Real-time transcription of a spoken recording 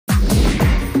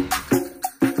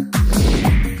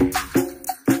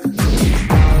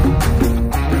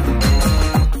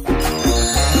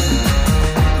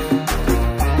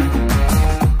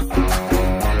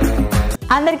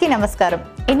అందరికీ నమస్కారం.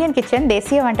 Indian kitchen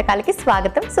దేశీయ వంటకాలకి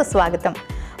స్వాగతం సుస్వాగతం.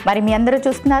 మరి మీ అందరూ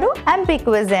చూస్తున్నారు ఎంపీ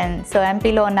క్విజిన్. సో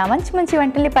ఎంపీలో ఉన్న మంచి మంచి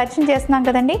వంటల్ని పరిచయం చేస్తున్నాం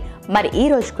కదండి. మరి ఈ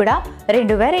రోజు కూడా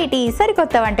 2 వెరైటీ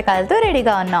సరికొత్త వంటకాలతో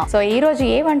రెడీగా ఉన్నాం. సో ఈ రోజు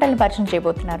ఏ వంటల్ని పరిచయం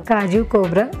చేయబోతున్నారు? కాజు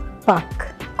కోబ్రా పాక్.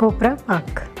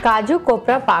 కాజు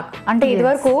కోప్రా పాక్ అంటే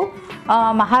ఇదివరకు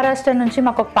మహారాష్ట్ర నుంచి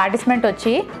మాకు ఒక పార్టిసిపెంట్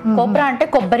వచ్చి కోప్రా అంటే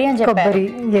కొబ్బరి అని చెప్పారు,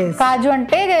 కాజు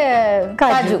అంటే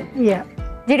కాజు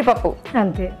జీడిపప్పు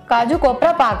అంతే. కాజు కోప్రా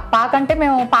పాక్. పాక్ అంటే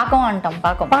మేము పాకం అంటాం.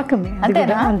 పాకమే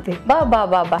అంతేనా? అంతే.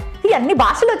 బాబా ఈ అన్ని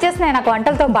భాషలు వచ్చేసినాయి నాకు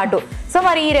వంటలతో పాటు. సో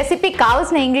మరి ఈ రెసిపీకి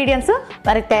కావాల్సిన ఇంగ్రీడియంట్స్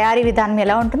మరి తయారీ విధానం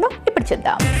ఎలా ఉంటుందో ఇప్పుడు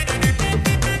చూద్దాం.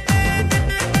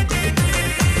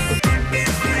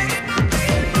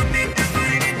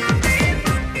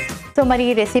 సో మరి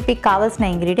ఈ రెసిపీకి కావాల్సిన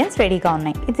ఇంగ్రీడియంట్స్ రెడీగా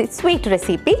ఉన్నాయి. ఇది స్వీట్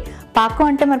రెసిపీ. పాకం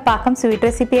అంటే మరి పాకం స్వీట్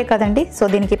రెసిపీయే కదండి. సో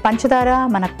దీనికి పంచదార,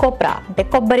 మన కోప్రా అంటే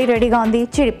కొబ్బరి రెడీగా ఉంది,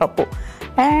 జీడిపప్పు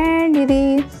అండ్ ఇది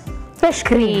ఫ్రెష్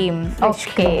క్రీమ్.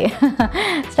 ఓకే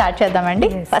స్టార్ట్ చేద్దామండి.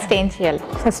 ఫస్ట్ ఏం చేయాలి?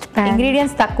 ఫస్ట్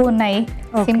ఇంగ్రీడియంట్స్ తక్కువ ఉన్నాయి,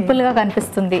 సింపుల్ గా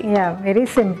కనిపిస్తుంది. Very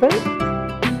simple.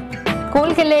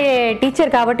 స్కూల్కి వెళ్ళే టీచర్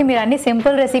కాబట్టి మీరు అన్ని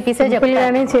సింపుల్ రెసిపీసే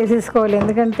చెప్పగానే చేసేసుకోవాలి,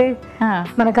 ఎందుకంటే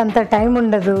మనకు అంత టైం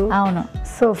ఉండదు. అవును.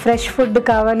 సో ఫ్రెష్ ఫుడ్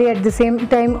కావాలి, at the same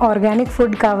time organic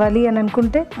food కావాలి అని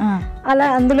అనుకుంటే అలా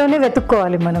అందులోనే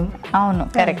వెతుక్కోవాలి మనం. అవును,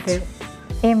 కరెక్ట్.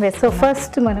 ఏం వేస్తాం? సో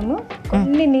ఫస్ట్ మనము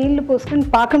కొన్ని నీళ్లు పోసుకొని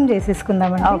పాకం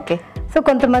చేసేసుకుందామండి. ఓకే. సో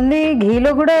కొంతమంది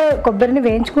ఘీలో కూడా కొబ్బరిని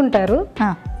వేయించుకుంటారు,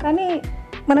 కానీ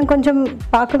మనం కొంచెం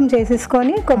పాకం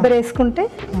చేసేసుకొని కొబ్బరి వేసుకుంటే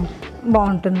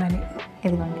బాగుంటుందని.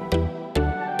 ఇదిగోండి.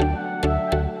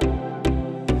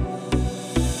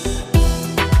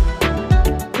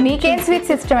 మీకేం స్వీట్స్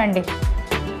ఇష్టం అండి?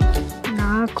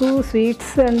 నాకు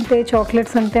స్వీట్స్ అంటే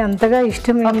చాక్లెట్స్ అంటే అంతగా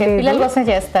ఇష్టం ఏం లేదు. పిల్లల కోసం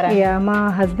చేస్తారా? యా, మా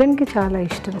హస్బెండ్ కి చాలా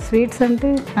ఇష్టం స్వీట్స్ అంటే,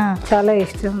 చాలా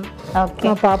ఇష్టం.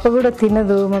 మా పాప కూడా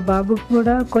తినదు, మా బాబుకి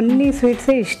కూడా కొన్ని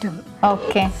స్వీట్సే ఇష్టం.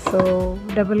 Okay. So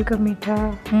double ka meetha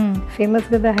famous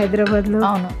కదా హైదరాబాద్ లో.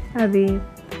 అవును. అది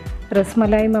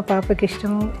రస్మలై మా పాపకి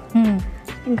ఇష్టము.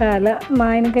 ఇంకా అలా మా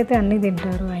ఆయనకైతే అన్ని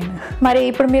తింటారు ఆయన. మరి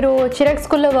ఇప్పుడు మీరు చిరాక్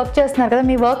స్కూల్లో వర్క్ చేస్తున్నారు కదా,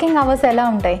 మీ వర్కింగ్ అవర్స్ ఎలా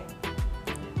ఉంటాయి?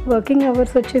 వర్కింగ్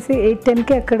అవర్స్ వచ్చేసి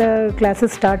 8-10కి అక్కడ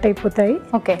క్లాసెస్ స్టార్ట్ అయిపోతాయి.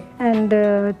 ఓకే. అండ్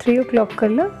 3 o'clock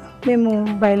కల్లా మేము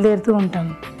బయలుదేరుతూ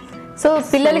ఉంటాము. సో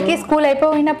పిల్లలకి స్కూల్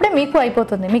అయిపోయినప్పుడే మీకు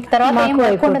అయిపోతుంది, మీకు తర్వాత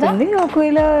అయిపోతుంది.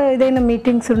 ఒకవేళ ఏదైనా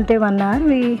మీటింగ్స్ ఉంటే 1 hour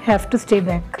we have to stay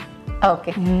back.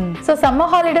 Okay. So summer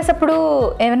holidays అప్పుడు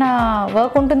ఏమైనా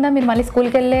వర్క్ ఉంటుందా? మీరు మళ్ళీ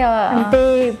స్కూల్కి వెళ్ళే అంటే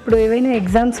ఇప్పుడు ఏవైనా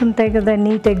ఎగ్జామ్స్ ఉంటాయి కదా,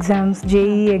 నీట్ ఎగ్జామ్స్,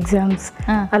 జేఈ ఎగ్జామ్స్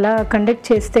అలా కండక్ట్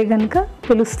చేస్తే గనుక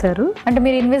పిలుస్తారు. అంటే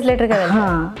మీరు ఇన్విజిలేటర్గా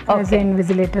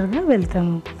ఇన్విజిలేటర్గా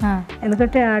వెళ్తాము.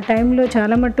 ఎందుకంటే ఆ టైంలో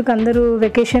చాలా మట్టుకు అందరూ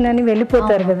వెకేషన్ అని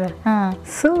వెళ్ళిపోతారు కదా.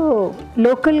 సో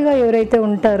లోకల్గా ఎవరైతే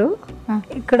ఉంటారో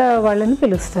ఇక్కడ వాళ్ళని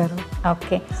పిలుస్తారు.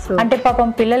 ఓకే. అంటే పాపం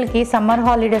పిల్లలకి సమ్మర్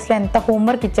హాలిడేస్లో ఎంత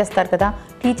హోంవర్క్ ఇచ్చేస్తారు కదా,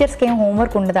 టీచర్స్కి ఏం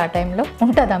హోంవర్క్ ఉండదు ఆ టైంలో?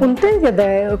 ఉంటుందా? ఉంటుంది కదా.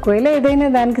 ఒకవేళ ఏదైనా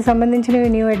దానికి సంబంధించిన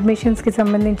న్యూ అడ్మిషన్స్ కి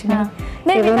సంబంధించిన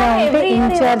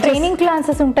ట్రైనింగ్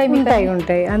క్లాసెస్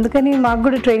ఉంటాయి. అందుకని మాకు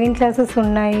కూడా ట్రైనింగ్ క్లాసెస్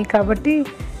ఉన్నాయి కాబట్టి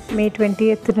May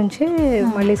 20th నుంచే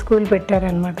మళ్ళీ స్కూల్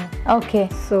పెట్టారనమాట. ఓకే.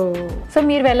 సో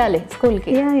మీరు వెళ్ళాలి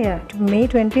స్కూల్కి? May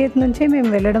 20th నుంచే మేము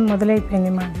వెళ్ళడం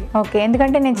మొదలైపోయింది మాది. ఓకే.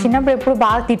 ఎందుకంటే నేను చిన్నప్పుడు ఎప్పుడు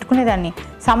బాగా తిట్టుకునేదాన్ని,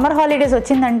 సమ్మర్ హాలిడేస్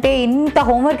వచ్చిందంటే ఇంత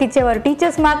హోంవర్క్ ఇచ్చేవారు,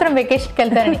 టీచర్స్ మాత్రం వెకేషన్కి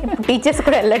వెళ్తారని. టీచర్స్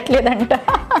కూడా వెళ్ళట్లేదంట.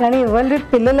 కానీ వాళ్ళు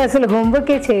పిల్లలు అసలు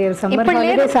హోంవర్కే చేయరు సమ్మర్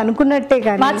హాలిడేస్ అనుకున్నట్టే.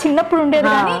 కానీ మా చిన్నప్పుడు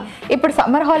ఉండేది, కానీ ఇప్పుడు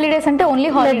సమ్మర్ హాలిడేస్ అంటే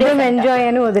ఓన్లీ హాలిడేస్ ఎంజాయ్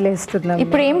అని వదిలేస్తున్నాం.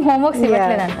 ఇప్పుడు ఏం హోంవర్క్స్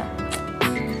ఇవ్వట్లేదంట.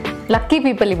 లక్కీ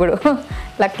పీపుల్, ఇప్పుడు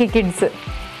లక్కీ కిడ్స్.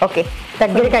 ఓకే,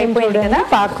 దగ్గరికి అయిపోయింది కదా,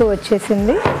 పాకు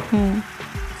వచ్చేసింది.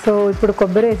 సో ఇప్పుడు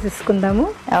కొబ్బరి వేసేసుకుందాము.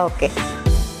 ఓకే.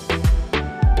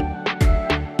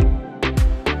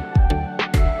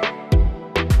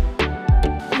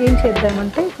 ఏం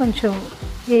చేద్దామంటే కొంచెం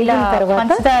ఇలా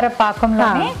పంచదార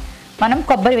పాకంలోనే మనం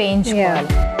కొబ్బరి వేయించుకోవాలి.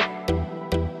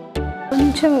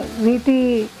 కొంచెం వీటి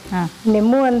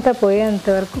నెమ్ము అంతా పోయేంత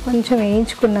వరకు కొంచెం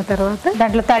వేయించుకున్న తర్వాత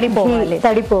దాంట్లో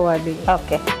తడిపోవాలి.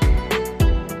 ఓకే.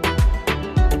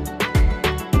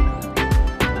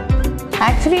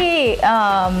 యాక్చువల్లీ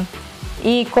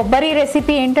ఈ కొబ్బరి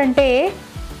రెసిపీ ఏంటంటే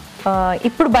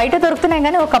ఇప్పుడు బయట దొరుకుతున్నాయి,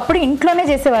 కానీ ఒకప్పుడు ఇంట్లోనే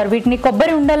చేసేవారు వీటిని.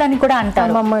 కొబ్బరి ఉండాలని కూడా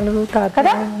అంటారు అమ్మమ్మలు,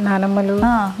 తాతలు, నానమ్మలు.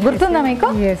 గుర్తుందా మీకు?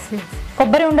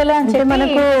 కొబ్బరి ఉండలు అని చెప్పి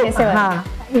మనకు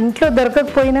ఇంట్లో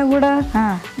దొరకకపోయినా కూడా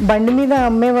బండి మీద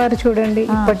అమ్మేవారు చూడండి,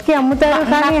 ఇప్పటికీ అమ్ముతారు.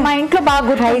 కానీ మా ఇంట్లో బాగా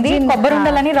గుర్తుంది, కొబ్బరి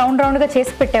ఉండలని రౌండ్ రౌండ్ గా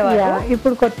చేసి పెట్టేవారు.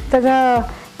 ఇప్పుడు కొత్తగా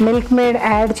మిల్క్ మేడ్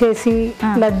యాడ్ చేసి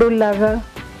లడ్డూల్లాగా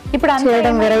ఇప్పుడు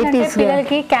వెరైటీస్,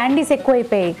 పిల్లలకి క్యాండీస్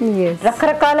ఎక్కువైపోయాయి,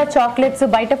 రకరకాల చాక్లెట్స్,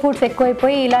 బయట ఫుడ్స్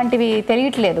ఎక్కువైపోయి ఇలాంటివి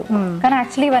తెలియట్లేదు. కానీ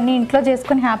యాక్చువల్లీ ఇవన్నీ ఇంట్లో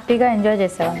చేసుకుని హ్యాపీగా ఎంజాయ్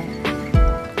చేసేవాళ్ళం.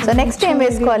 సో నెక్స్ట్ ఏం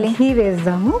వేసుకోవాలి? ఘీ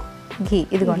వేద్దాము. ఘీ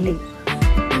ఇదిగోండి,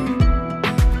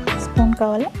 స్పూన్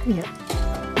కావాలి.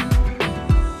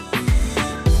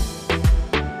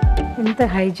 ఎంత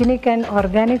హైజీనిక్ అండ్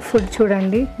ఆర్గానిక్ ఫుడ్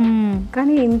చూడండి.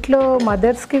 కానీ ఇంట్లో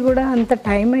మదర్స్కి కూడా అంత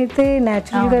టైం అయితే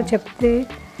న్యాచురల్గా చెప్తే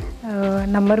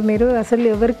నమ్మరు మీరు. అసలు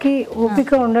ఎవరికి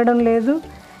ఓపిక ఉండడం లేదు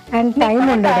అండ్ టైం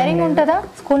ఉంటుందా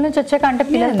స్కూల్ నుంచి వచ్చాక? అంటే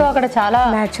పిల్లలతో అక్కడ చాలా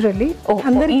న్యాచురల్లీ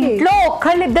ఇంట్లో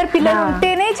ఒక్కళ్ళు ఇద్దరు పిల్లలు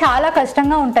ఉంటేనే చాలా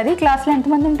కష్టంగా ఉంటుంది. క్లాస్లో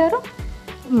ఎంతమంది ఉంటారు?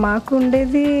 మాకు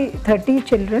ఉండేది 30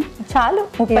 చిల్డ్రన్. చాలు,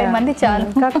 30 మంది చాలు.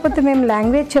 కాకపోతే మేము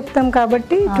లాంగ్వేజ్ చెప్తాం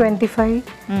కాబట్టి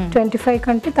 25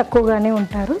 కంటే తక్కువగానే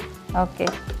ఉంటారు. ఓకే,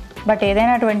 బట్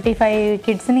ఏదైనా 25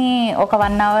 కిడ్స్ని ఒక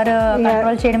 1 అవర్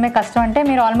కంట్రోల్ చేయడమే కష్టం. అంటే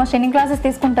మీరు ఆల్మోస్ట్ ఎన్ని క్లాసెస్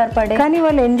తీసుకుంటారు పర్ డే? కానీ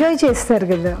వాళ్ళు ఎంజాయ్ చేస్తారు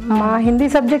కదా. మా హిందీ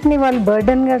సబ్జెక్ట్ని వాళ్ళు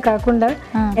బర్డన్గా కాకుండా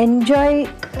ఎంజాయ్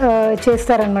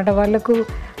చేస్తారనమాట. వాళ్ళకు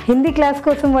హిందీ క్లాస్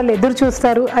కోసం వాళ్ళు ఎదురు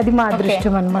చూస్తారు. అది మా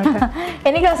అదృష్టం అనమాట.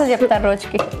 ఎన్ని క్లాసెస్ చెప్తారు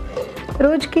రోజుకి?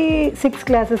 రోజుకి 6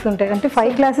 క్లాసెస్ ఉంటాయి. అంటే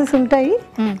 5 క్లాసెస్ ఉంటాయి,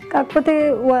 కాకపోతే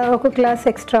ఒక క్లాస్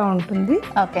ఎక్స్ట్రా ఉంటుంది.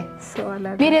 ఓకే, సో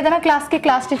అలా. మీరు ఏదైనా క్లాస్కి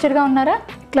క్లాస్ టీచర్గా ఉన్నారా?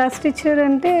 క్లాస్ టీచర్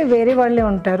అంటే వేరే వాళ్ళే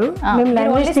ఉంటారు. మేము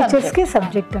లాంగ్వేజ్ టీచర్స్కి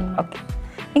సబ్జెక్ట్ అన్నమాట.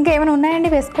 ఇంకా ఏమైనా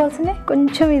ఉన్నాయండి వేసుకోవాల్సిందే?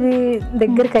 కొంచెం ఇది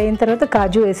దగ్గరికి అయిన తర్వాత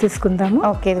కాజు వేసేసుకుందాము.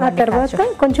 ఆ తర్వాత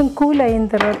కొంచెం కూల్ అయిన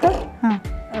తర్వాత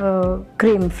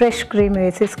క్రీమ్, ఫ్రెష్ క్రీమ్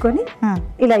వేసేసుకొని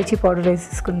ఇలాచీ పౌడర్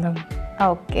వేసేసుకుందాము.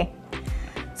 ఓకే,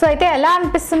 సో అయితే ఎలా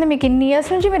అనిపిస్తుంది మీకు? ఇన్ని ఇయర్స్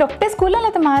నుంచి మీరు ఒకటే స్కూల్లో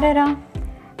లేకపోతే మారారా?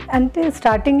 అంటే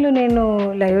స్టార్టింగ్లో నేను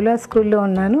లయోలా స్కూల్లో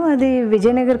ఉన్నాను. అది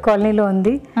విజయనగర్ కాలనీలో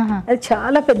ఉంది. అది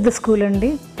చాలా పెద్ద స్కూల్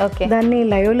అండి. దాన్ని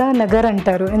లయోలా నగర్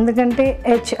అంటారు, ఎందుకంటే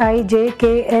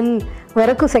HIJKL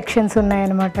వరకు సెక్షన్స్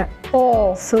ఉన్నాయన్నమాట.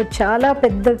 సో చాలా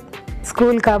పెద్ద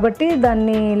స్కూల్ కాబట్టి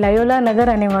దాన్ని లయోలా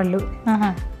నగర్ అనేవాళ్ళు.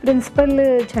 ప్రిన్సిపల్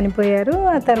చనిపోయారు.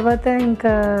 ఆ తర్వాత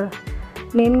ఇంకా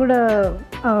నేను కూడా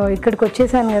ఇక్కడికి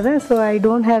వచ్చేసాను కదా. So I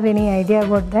don't have any idea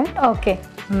about that. Okay,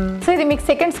 so ఇది మీకు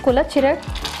సెకండ్ స్కూలా చిరాగ్?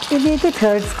 ఇది అయితే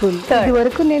థర్డ్ స్కూల్. ఇది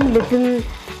వరకు నేను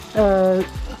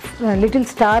లిటిల్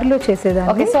స్టార్లో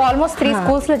చేసేదాన్ని. ఓకే, సో ఆల్మోస్ట్ 3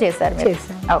 స్కూల్స్లో చేశాను.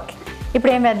 ఓకే,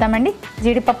 ఇప్పుడు ఏం వేద్దామండి?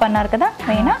 జీడిపప్పు అన్నారు కదా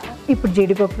మెయిన్. ఇప్పుడు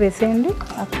జీడిపప్పు వేసేయండి.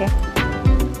 ఓకే,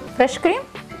 ఫ్రెష్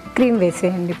క్రీమ్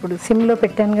వేసేయండి. ఇప్పుడు సిమ్లో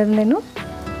పెట్టాను కదా నేను.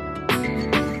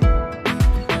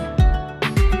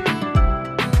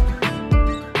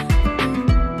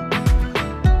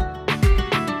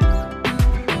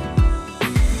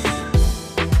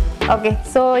 ఓకే,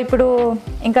 సో ఇప్పుడు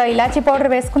ఇంకా ఇలాచీ పౌడర్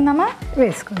వేసుకుందామా?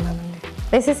 వేసుకుందామండి.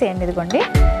 వేసేసేయండి. ఇదిగోండి.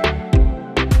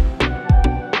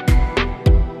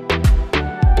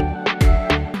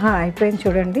 అయిపోయింది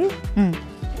చూడండి.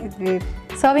 ఇది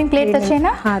సర్వింగ్ ప్లేట్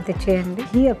తెచ్చేనా? తెచ్చేయండి.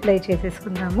 ఘీ అప్లై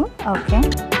చేసేసుకుందాము. ఓకే,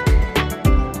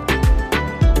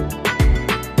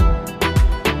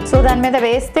 సో దాని మీద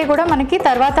వేస్తే కూడా మనకి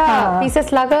తర్వాత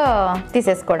పీసెస్ లాగా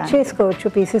చేసుకోవచ్చు.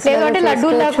 పీసెస్ లేదంటే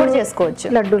లడ్డూలాగా కూడా చేసుకోవచ్చు.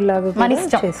 లడ్డూలాగా మన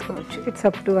ఇష్టం చేసుకోవచ్చు. It's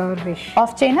up to our wish.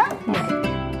 Of చేయనా?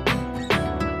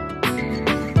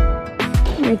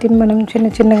 వీటిని మనం చిన్న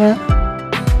చిన్నగా.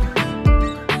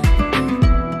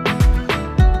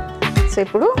 సో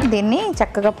ఇప్పుడు దీన్ని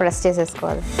చక్కగా ప్రెస్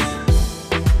చేసేసుకోవాలి.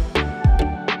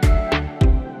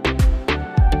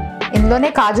 ఇందులోనే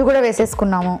కాజు కూడా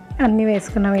వేసేసుకున్నాము. అన్నీ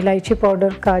వేసుకున్నాము. ఇలాచీ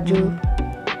పౌడర్, కాజు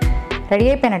రెడీ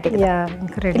అయిపోయినట్టు.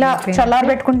 ఇలా చల్లారి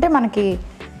పెట్టుకుంటే మనకి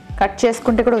కట్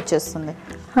చేసుకుంటే కూడా వచ్చేస్తుంది.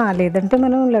 లేదంటే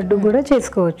మనం లడ్డు కూడా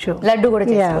చేసుకోవచ్చు.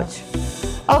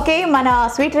 ఓకే, మన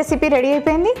స్వీట్ రెసిపీ రెడీ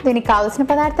అయిపోయింది. దీనికి కావాల్సిన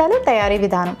పదార్థాలు, తయారీ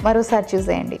విధానం మరోసారి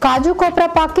చూసేయండి. కాజు కోప్రా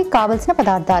పాక్ కి కావలసిన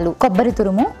పదార్థాలు: కొబ్బరి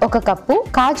తురుము 1 కప్పు,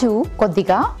 కాజు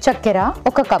కొద్దిగా, చక్కెర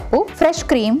 1 కప్పు, ఫ్రెష్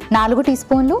క్రీమ్ 4 టీ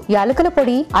స్పూన్లు, యాలకుల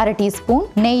పొడి 1/2 టీ స్పూన్,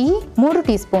 నెయ్యి 3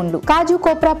 టీ స్పూన్లు. కాజు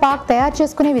కోప్రా పాక్ తయారు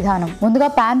చేసుకునే విధానం: ముందుగా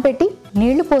పాన్ పెట్టి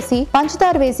నీళ్లు పోసి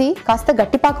పంచదార వేసి కాస్త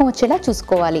గట్టి పాకం వచ్చేలా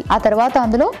చూసుకోవాలి. ఆ తర్వాత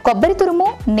అందులో కొబ్బరి తురుము,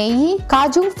 నెయ్యి,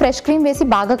 కాజు, ఫ్రెష్ క్రీమ్ వేసి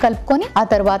బాగా కలుపుకొని ఆ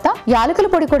తర్వాత యాలకుల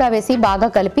పొడి కూడా వేసి బాగా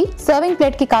కలిపి సర్వింగ్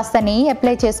ప్లేట్ కి కాస్త నెయ్యి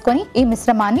అప్లై చేసుకొని ఈ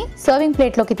మిశ్రమాన్ని సర్వింగ్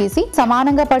ప్లేట్ లోకి తీసి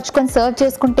సమానంగా పరుచుకొని సర్వ్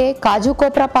చేసుకుంటే కాజు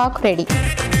కోప్రా పాక్ రెడీ.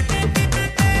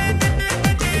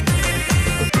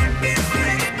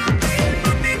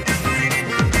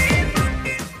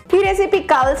 ఈ రెసిపీకి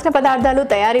కావాల్సిన పదార్థాలు,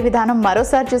 తయారీ విధానం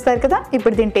మరోసారి చూస్తారు కదా.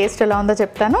 ఇప్పుడు దీని టేస్ట్ ఎలా ఉందో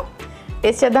చెప్తాను.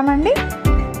 టేస్ట్ చేద్దామండి.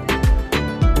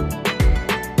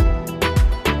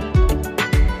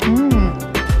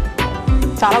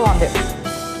 చాలా బాగుంది.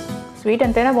 స్వీట్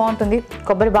ఎంతైనా బాగుంటుంది.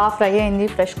 కొబ్బరి బాగా ఫ్రై అయింది,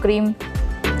 ఫ్రెష్ క్రీమ్.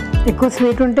 ఎక్కువ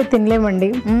స్వీట్ ఉంటే తినలేమండి,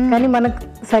 కానీ మనకు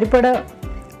సరిపడా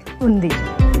ఉంది.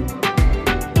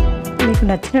 మీకు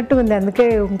నచ్చినట్టు ఉంది, అందుకే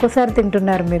ఇంకోసారి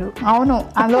తింటున్నారు మీరు. అవును,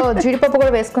 అందులో జీడిపప్పు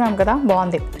కూడా వేసుకున్నాం కదా,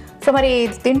 బాగుంది. సో మరి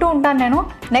తింటూ ఉంటాను నేను.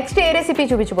 నెక్స్ట్ ఏ రెసిపీ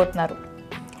చూపించబోతున్నారు?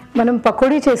 మనం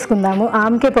పకోడీ చేసుకుందాము.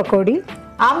 ఆమ్కే పకోడీ.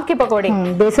 ఆమ్ కి పకోడీ,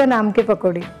 బేసన్ ఆమ్ కి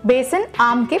పకోడీ. బేసన్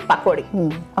ఆమ్ కి పకోడీ.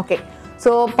 ఓకే,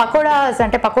 సో పకోడాస్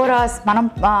అంటే పకోరాస్ మనం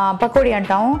పకోడీ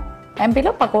అంటాం,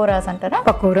 ఎంపీలో పకోరాస్ అంటారా?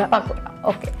 పకోడా. పకోడా.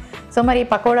 ఓకే, సో మరి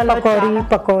పకోడాలో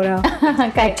పకోడా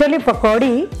యాక్చువల్లీ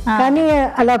పకోడీ, కానీ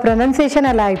అలా ప్రొనౌన్సియేషన్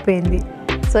అలా అయిపోయింది.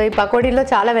 సో ఈ పకోడీలో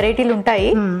చాలా వెరైటీలు ఉంటాయి.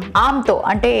 ఆమ్తో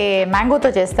అంటే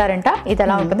మ్యాంగోతో చేస్తారంట. ఇది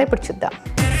ఎలా ఉంటుందో ఇప్పుడు చూద్దాం.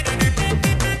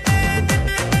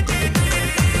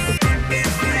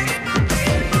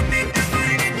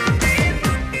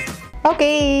 ఓకే,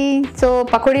 సో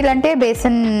పకోడీలు అంటే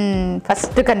బేసన్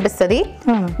ఫస్ట్ కనిపిస్తుంది.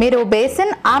 మీరు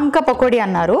బేసన్ ఆమ్క పకోడీ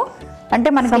అన్నారు అంటే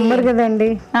మనకి సమ్మర్ కదండి,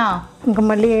 ఇంకా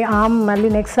మళ్ళీ ఆమ్ మళ్ళీ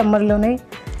నెక్స్ట్ సమ్మర్ లోనే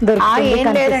దొరుకుతుంది. ఏం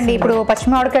లేదండి, ఇప్పుడు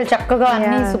పశ్చిమ మామిడికాయలు చక్కగా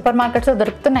అన్ని సూపర్ మార్కెట్స్ లో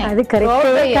దొరుకుతున్నాయి. అది కరెక్ట్,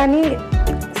 కానీ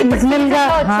సీజనల్ గా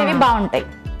వచ్చేవి బాగుంటాయి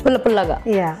పుల్ల పుల్లగా.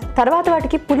 తర్వాత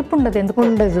వాటికి పులుపు ఉండదు, ఎందుకు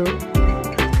ఉండదు.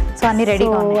 సో అన్ని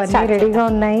రెడీగా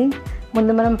ఉన్నాయి.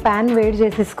 ముందు మనం ప్యాన్ వేడి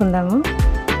చేసేసుకుందాము.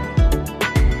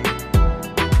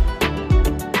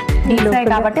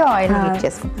 కాబట్టి ఆయిల్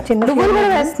నువ్వులు కూడా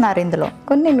వేస్తున్నారు ఇందులో,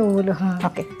 కొన్ని నువ్వులు.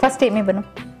 ఓకే, ఫస్ట్ ఏమి ఇవ్వను?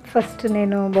 ఫస్ట్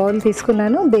నేను బౌల్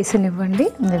తీసుకున్నాను, బేసన్ ఇవ్వండి.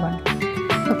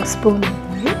 ఒక స్పూన్.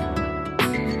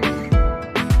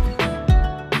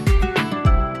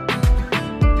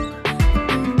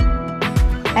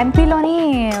 ఎంపీలోని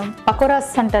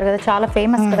పకోరాస్ అంటారు కదా, చాలా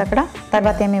ఫేమస్ కదా అక్కడ.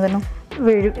 తర్వాత ఏమి ఇవ్వను?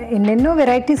 ఎన్నెన్నో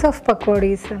వెరైటీస్ ఆఫ్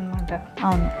పకోడీస్ అన్నమాట.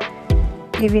 అవును,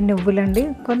 ఇవి నువ్వులండి,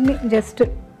 కొన్ని జస్ట్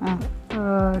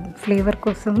ఫ్లేవర్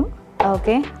కోసము.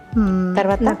 ఓకే,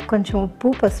 తర్వాత కొంచెం ఉప్పు,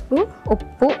 పసుపు.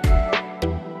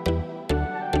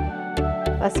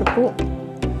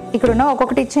 ఇక్కడున్న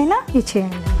ఒక్కొక్కటి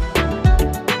ఇచ్చేయండి.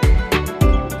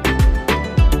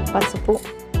 పసుపు,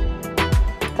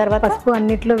 తర్వాత పసుపు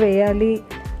అన్నిట్లో వేయాలి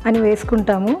అని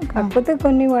వేసుకుంటాము, కాకపోతే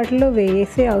కొన్ని వాటిలో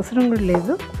వేసే అవసరం కూడా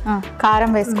లేదు.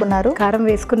 కారం వేసుకున్నారు. కారం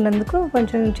వేసుకున్నందుకు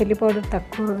కొంచెం చిల్లీ పౌడర్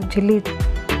తక్కువ, చిల్లీ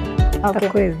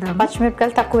తక్కువ వేద్దాం.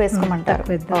 పచ్చిమిరపకాయలు తక్కువ వేసుకోమంటారు.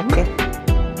 ఓకే,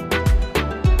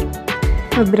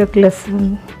 అద్రక్, లస్సన్,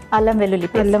 అల్లం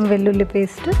వెల్లుల్లి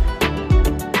పేస్ట్,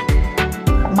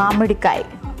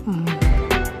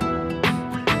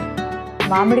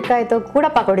 మామిడికాయతో కూడా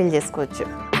పకోడీలు చేసుకోవచ్చు.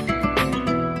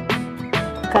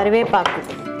 కరివేపాకు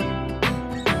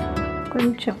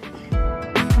కొంచెం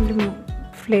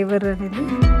ఫ్లేవర్ అనేది.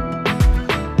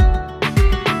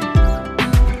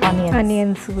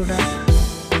 ఆనియన్స్ కూడా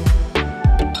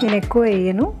నేను ఎక్కువ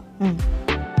వేయను.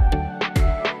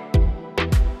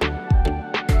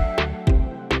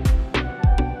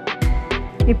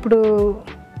 ఇప్పుడు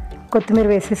కొత్తిమీర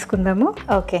వేసేసుకుందాము.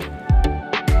 ఓకే,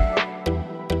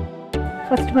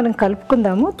 ఫస్ట్ మనం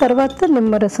కలుపుకుందాము, తర్వాత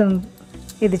నిమ్మరసం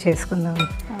ఇది చేసుకుందాము.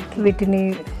 వీటిని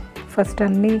ఫస్ట్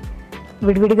అన్నీ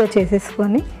విడివిడిగా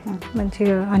చేసేసుకొని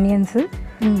మంచిగా ఆనియన్స్,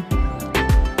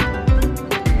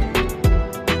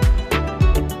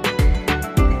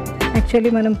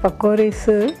 యాక్చువల్లీ మనం పకోడీస్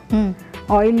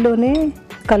ఆయిల్లోనే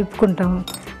కలుపుకుంటాము.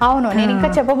 అవును, నేను ఇంకా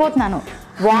చెప్పబోతున్నాను.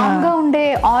 వామ్గా ఉండే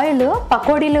ఆయిల్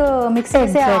పకోడీలు మిక్స్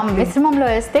చేసే మిశ్రమంలో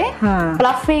వేస్తే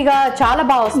ఫ్లఫీగా చాలా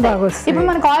బాగా వస్తాయి. ఇప్పుడు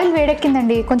మనకు ఆయిల్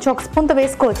వేడెక్కిందండి, కొంచెం ఒక స్పూన్తో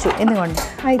వేసుకోవచ్చు. ఎందుకంటే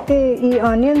అయితే ఈ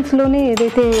ఆనియన్స్ లోనే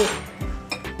ఏదైతే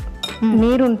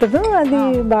నీరు ఉంటుందో అది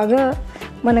బాగా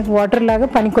మనకు వాటర్ లాగా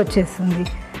పనికొచ్చేస్తుంది.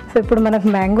 సో ఇప్పుడు మనకు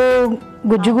మ్యాంగో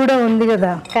గుజ్జు కూడా ఉంది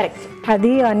కదా, కరెక్ట్,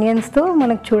 అది ఆనియన్స్తో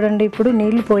మనకు చూడండి ఇప్పుడు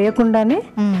నీళ్లు పోయకుండానే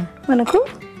మనకు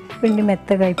పిండి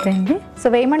మెత్తగా అయిపోయింది. సో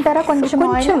వేయమంటారా? కొంచెం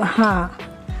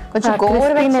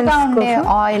గోరువెచ్చగా ఉండే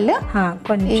ఆయిల్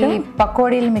కొంచెం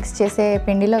పకోడీలు మిక్స్ చేసే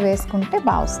పిండిలో వేసుకుంటే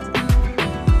బాగా వస్తుంది.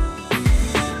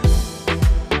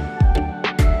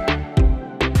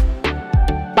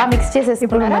 బాగా మిక్స్ చేసేసి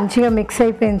ఇప్పుడు మంచిగా మిక్స్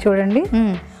అయిపోయింది చూడండి.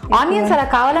 ఆనియన్స్ అలా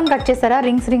కావాలని కట్ చేస్తారా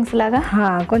రింగ్స్ లాగా?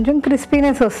 కొంచెం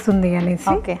క్రిస్పీనెస్ వస్తుంది అనేసి.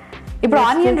 ఓకే, ఇప్పుడు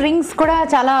ఆనియన్ రింగ్స్ కూడా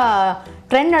చాలా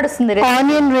ట్రెండ్ నడుస్తుంది.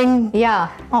 ఆనియన్ రింగ్,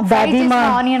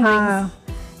 ఆనియన్ రింగ్స్,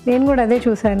 నేను కూడా అదే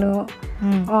చూసాను.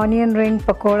 ఆనియన్ రింగ్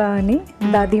పకోడా అని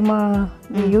దాదీమా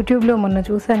యూట్యూబ్లో మొన్న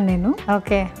చూసాను నేను.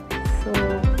 ఓకే, సో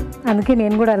అందుకే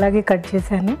నేను కూడా అలాగే కట్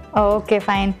చేశాను. Okay,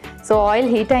 fine. So oil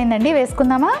heat అయిందండి,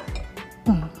 వేసుకుందామా?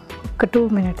 ఒక 2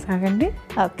 minutes ఆగండి.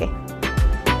 ఓకే,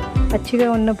 పచ్చిగా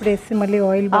ఉన్నప్పుడు వేస్తే మళ్ళీ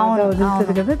ఆయిల్ బాగా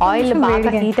వదులుతుంది కదా, ఆయిల్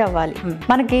బాగా హీట్ అవ్వాలి.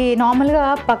 మనకి నార్మల్గా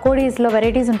పకోడీస్లో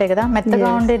వెరైటీస్ ఉంటాయి కదా, మెత్తగా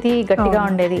ఉండేది, గట్టిగా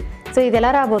ఉండేది. సో ఇది ఎలా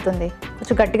రాబోతుంది?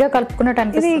 కొంచెం గట్టిగా కలుపుకున్నట్టు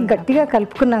అనిపిస్తుంది. ఇది గట్టిగా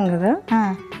కలుపుకున్నాం కదా,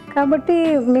 కాబట్టి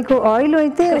మీకు ఆయిల్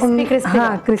అయితే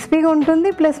క్రిస్పీగా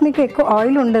ఉంటుంది, ప్లస్ మీకు ఎక్కువ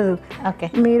ఆయిల్ ఉండదు. ఓకే,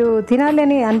 మీరు తినాలి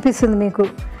అని అనిపిస్తుంది మీకు,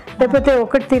 లేకపోతే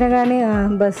ఒకటి తినగానే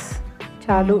బస్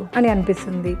చాలు అని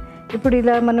అనిపిస్తుంది. ఇప్పుడు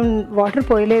ఇలా మనం వాటర్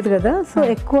పోయలేదు కదా, సో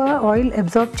ఎక్కువ ఆయిల్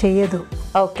అబ్జార్బ్ చేయదు.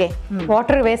 ఓకే,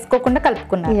 వాటర్ వేసుకోకుండా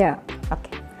కలుపుకున్నా. Yeah,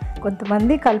 okay.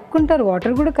 కొంతమంది కలుపుకుంటారు,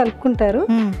 వాటర్ కూడా కలుపుకుంటారు.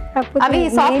 అవి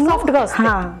సాఫ్ట్ గా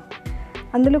వస్తాయి.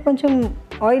 అందులో కొంచెం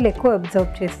ఆయిల్ ఎక్కువ అబ్జర్వ్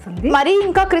చేస్తుంది. మరి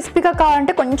ఇంకా క్రిస్పీగా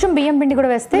కావాలంటే కొంచెం బియ్యం పిండి కూడా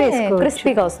వేస్తే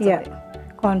క్రిస్పీగా వస్తుంది.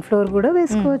 కార్న్ ఫ్లోర్ కూడా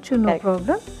వేసుకోవచ్చు, నో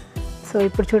ప్రాబ్లం. సో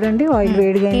ఇప్పుడు చూడండి ఆయిల్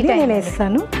వేడిగా అయింది, నేను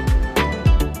వేస్తాను.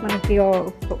 మనకి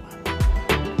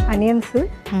ఆనియన్స్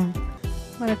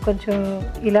మనకు కొంచెం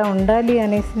ఇలా ఉండాలి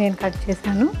అనేసి నేను కట్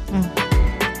చేశాను.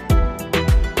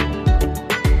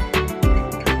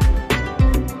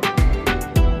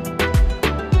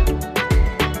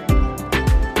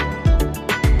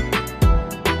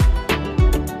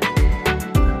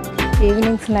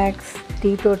 ఈవినింగ్ స్నాక్స్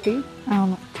టీ తోటి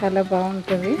చాలా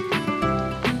బాగుంటుంది.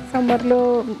 సమ్మర్లో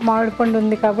మామిడి పండు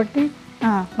ఉంది కాబట్టి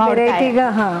వెరైటీగా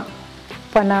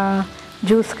పన,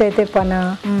 జ్యూస్కి అయితే పన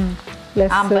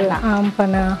ప్లస్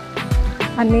ఆంపన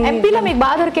అన్ని. ఎంపీలో మీకు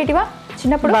బాగా దొరికేటివా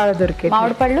చిన్నప్పుడు? బాగా దొరికేవి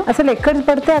మామిడి పళ్ళు. అసలు ఎక్కడ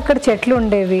పడితే అక్కడ చెట్లు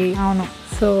ఉండేవి. అవును.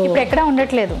 సో ఇప్పుడు ఎక్కడ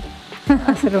ఉండట్లేదు,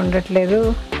 అసలు ఉండట్లేదు.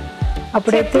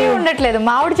 అప్పుడైతే ఉండట్లేదు.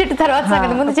 మామిడి చెట్టు తర్వాత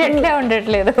సంగతి, ముందు చెట్లే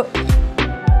ఉండట్లేదు.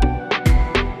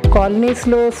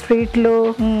 కాలనీస్లో, స్ట్రీట్లో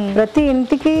ప్రతి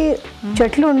ఇంటికి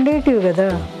చెట్లు ఉండేటివి కదా.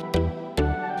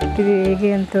 ఇది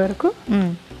వేగేంత వరకు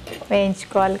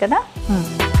వేయించుకోవాలి కదా.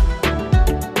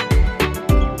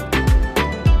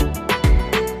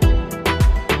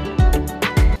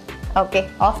 ఓకే,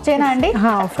 ఆఫ్ చేయనా అండి?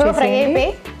 ఫ్రై అయిపోయి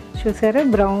చూసారా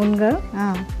బ్రౌన్గా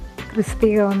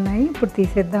క్రిస్పీగా ఉన్నాయి. ఇప్పుడు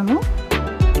తీసేద్దాము.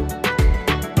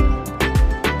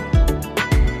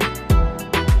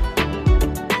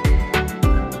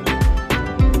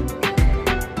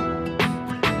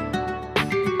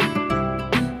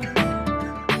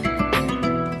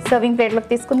 సర్వింగ్ ప్లేట్లోకి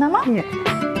తీసుకుందామా?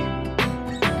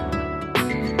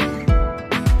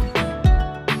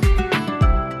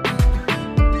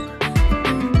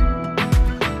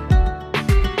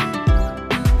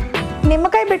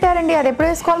 నిమ్మకాయ పెట్టారండి, అది ఎప్పుడు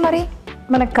వేసుకోవాలి మరి?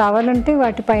 మనకు కావాలంటే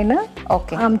వాటిపైన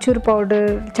ఆమ్చూర్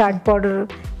పౌడర్, చాట్ పౌడర్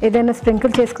ఏదైనా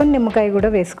స్ప్రింకిల్ చేసుకొని నిమ్మకాయ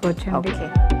కూడా వేసుకోవచ్చు అండి.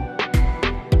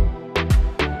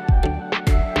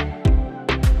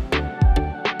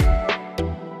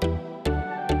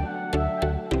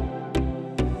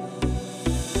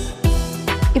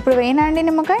 ఇప్పుడు వేయనా అండి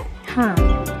నిమ్మకాయ?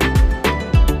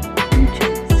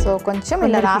 సో కొంచెం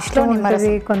ఇలా లాస్ట్లో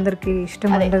నిమ్మరసం, కొందరికి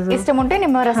ఇష్టం ఉంటే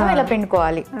నిమ్మరసం ఇలా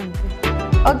పిండుకోవాలి.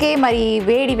 ఓకే, మరి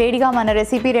వేడిగా మన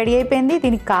రెసిపీ రెడీ అయిపోయింది.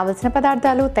 దీనికి కావలసిన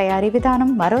పదార్థాలు, తయారీ విధానం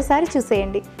మరోసారి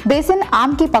చూసేయండి. బేసన్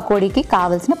ఆమ్కి పకోడీకి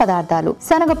కావలసిన పదార్థాలు: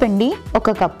 శనగపిండి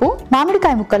 1 కప్పు,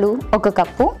 మామిడికాయ ముక్కలు 1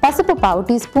 కప్పు, పసుపు 1/2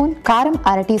 టీ స్పూన్, కారం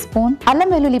 1/2 టీ స్పూన్, అల్లం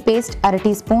వెల్లుల్లి పేస్ట్ 1/2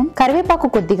 టీ స్పూన్, కరివేపాకు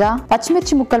కొద్దిగా,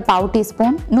 పచ్చిమిర్చి ముక్కలు 1/2 టీ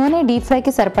స్పూన్, నూనె డీప్ ఫ్రై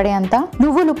కి సరిపడేంత,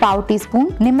 నువ్వులు 1/2 టీ స్పూన్,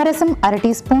 నిమ్మరసం 1/2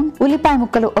 టీ స్పూన్, ఉల్లిపాయ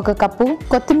ముక్కలు 1 కప్పు,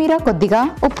 కొత్తిమీర కొద్దిగా,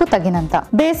 ఉప్పు తగినంత.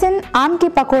 బేసన్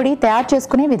ఆమ్కి పకోడీ తయారు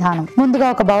చేసుకునే విధానం: ముందుగా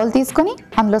ఒక బౌల్ తీసుకొని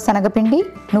అందులో శనగపిండి,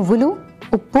 నువ్వులు,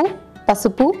 ఉప్పు,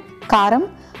 పసుపు, కారం,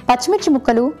 పచ్చిమిర్చి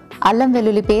ముక్కలు, అల్లం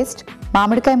వెల్లుల్లి పేస్ట్,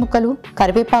 మామిడికాయ ముక్కలు,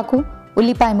 కరివేపాకు,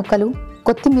 ఉల్లిపాయ ముక్కలు,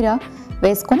 కొత్తిమీర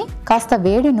వేసుకొని కాస్త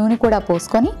వేడి నూనె కూడా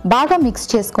పోసుకొని బాగా మిక్స్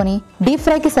చేసుకొని డీప్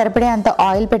ఫ్రైకి సరిపడే అంత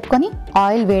ఆయిల్ పెట్టుకొని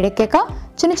ఆయిల్ వేడెక్కాక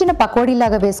చిన్న చిన్న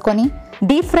పకోడీలాగా వేసుకొని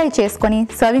డీప్ ఫ్రై చేసుకొని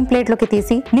సర్వింగ్ ప్లేట్లోకి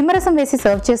తీసి నిమ్మరసం వేసి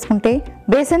సర్వ్ చేసుకుంటే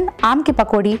బేసన్ ఆమ్కి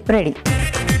పకోడీ రెడీ.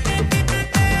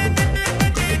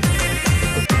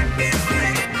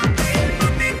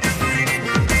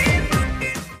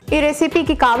 ఈ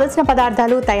రెసిపీకి కావలసిన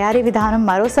పదార్థాలు, తయారీ విధానం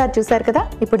మరోసారి చూసారు కదా.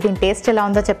 ఇప్పుడు దీని టేస్ట్ ఎలా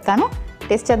ఉందో చెప్తాను.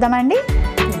 టేస్ట్ చేద్దామండి.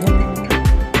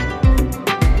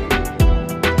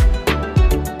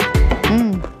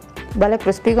 భలే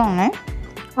క్రిస్పీగా ఉన్నాయి.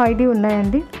 ఆయిల్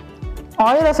ఉన్నాయండి,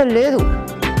 ఆయిల్ అసలు లేదు,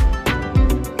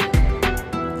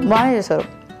 బాగానే చేశారు.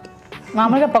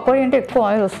 మామూలుగా పకోడీ అంటే ఎక్కువ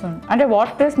ఆయిల్ వస్తుంది, అంటే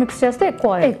వాటర్ మిక్స్ చేస్తే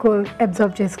ఎక్కువ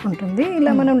అబ్జర్వ్ చేసుకుంటుంది.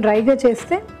 ఇలా మనం డ్రైగా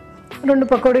చేస్తే 2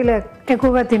 పకోడీలు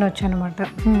ఎక్కువగా తినొచ్చు అనమాట.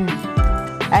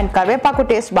 అండ్ కరివేపాకు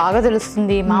టేస్ట్ బాగా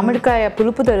తెలుస్తుంది, మామిడికాయ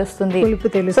పులుపు తెలుస్తుంది.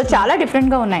 సో చాలా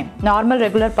డిఫరెంట్గా ఉన్నాయి, నార్మల్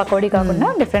రెగ్యులర్ పకోడీ కాకుండా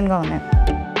డిఫరెంట్గా ఉన్నాయి.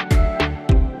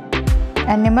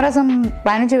 అండ్ నిమ్మరసం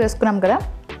పైనుంచి వేసుకున్నాం కదా,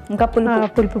 ఇంకా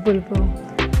పులుపు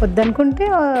వద్దనుకుంటే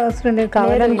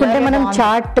కావాలనుకుంటే మనం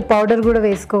చాట్ పౌడర్ కూడా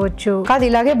వేసుకోవచ్చు. కాదు,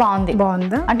 ఇలాగే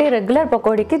బాగుందా అంటే రెగ్యులర్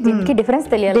పకోడీకి దీనికి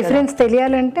డిఫరెన్స్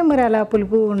తెలియాలంటే మరి అలా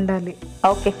పులుపు ఉండాలి.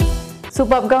 ఓకే,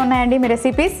 సూపర్ గా ఉన్నాయండి మీ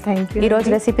రెసిపీస్. ఈ రోజు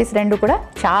రెసిపీస్ 2 కూడా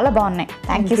చాలా బాగున్నాయి.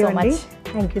 Thank you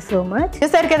so much.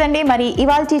 చూసారు కదండి, మరి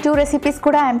ఇవాళ 2 రెసిపీస్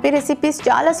కూడా ఎంపీ రెసిపీస్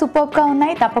చాలా సూపర్ గా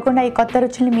ఉన్నాయి. తప్పకుండా ఈ కొత్త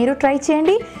రుచుల్ని మీరు ట్రై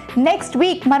చేయండి. నెక్స్ట్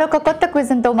వీక్ మరొక కొత్త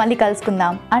క్విజన్ తో మళ్ళీ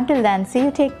కలుసుకుందాం. Until then see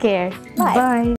you, take care, by.